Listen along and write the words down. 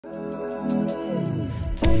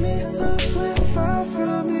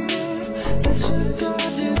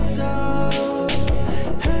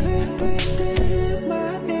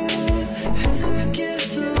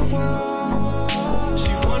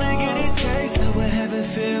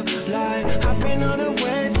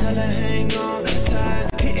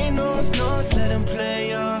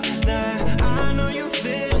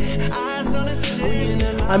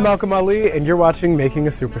I'm Malcolm Ali, and you're watching Making a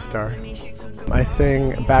Superstar. I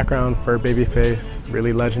sing background for Babyface,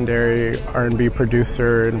 really legendary R&B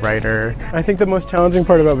producer and writer. I think the most challenging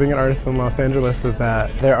part about being an artist in Los Angeles is that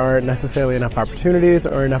there aren't necessarily enough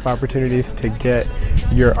opportunities to get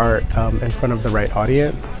your art in front of the right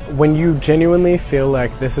audience. When you genuinely feel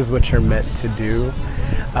like this is what you're meant to do,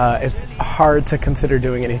 it's hard to consider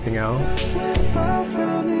doing anything else.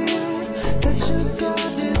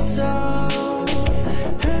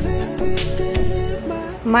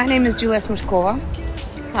 My name is Julia Smashkova.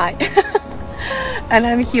 Hi. And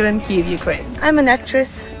I'm here in Kyiv, Ukraine. I'm an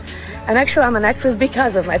actress. And actually I'm an actress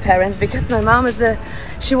because of my parents, because my mom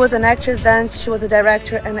she was an actress, then she was a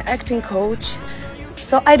director and an acting coach.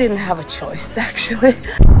 So I didn't have a choice, actually.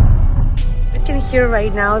 As you can hear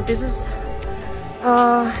right now, this is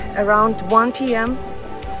around 1 p.m.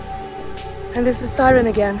 And this is siren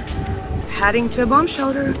again. Heading to a bomb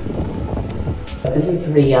shelter. This is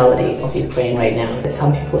the reality of Ukraine right now.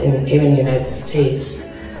 Some people even in the United States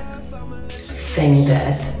think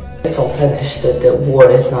that it's all finished, that the war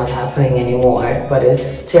is not happening anymore, but it's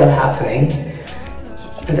still happening.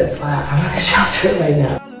 And that's why I'm in a shelter right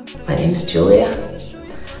now. My name is Julia.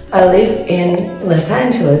 I live in Los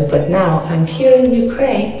Angeles, but now I'm here in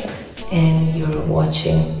Ukraine, and you're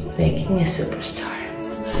watching Making a Superstar.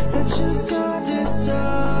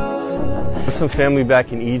 I have some family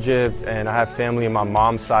back in Egypt, and I have family on my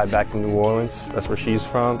mom's side back in New Orleans. That's where she's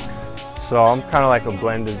from. So I'm kind of like a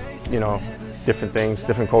blend of, you know, different things,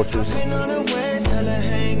 different cultures.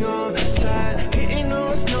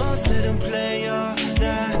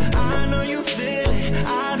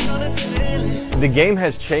 The game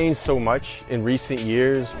has changed so much in recent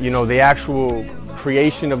years. You know, the actual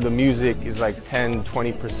creation of the music is like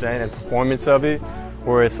 10–20% and performance of it.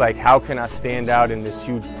 Where it's like, how can I stand out in this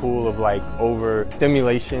huge pool of like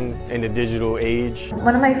overstimulation in the digital age?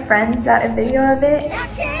 One of my friends got a video of it.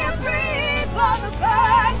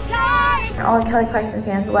 All Kelly Clarkson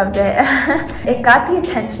fans loved it. It got the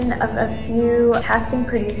attention of a few casting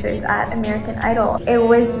producers at American Idol. It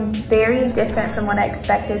was very different from what I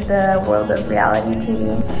expected the world of reality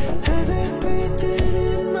TV.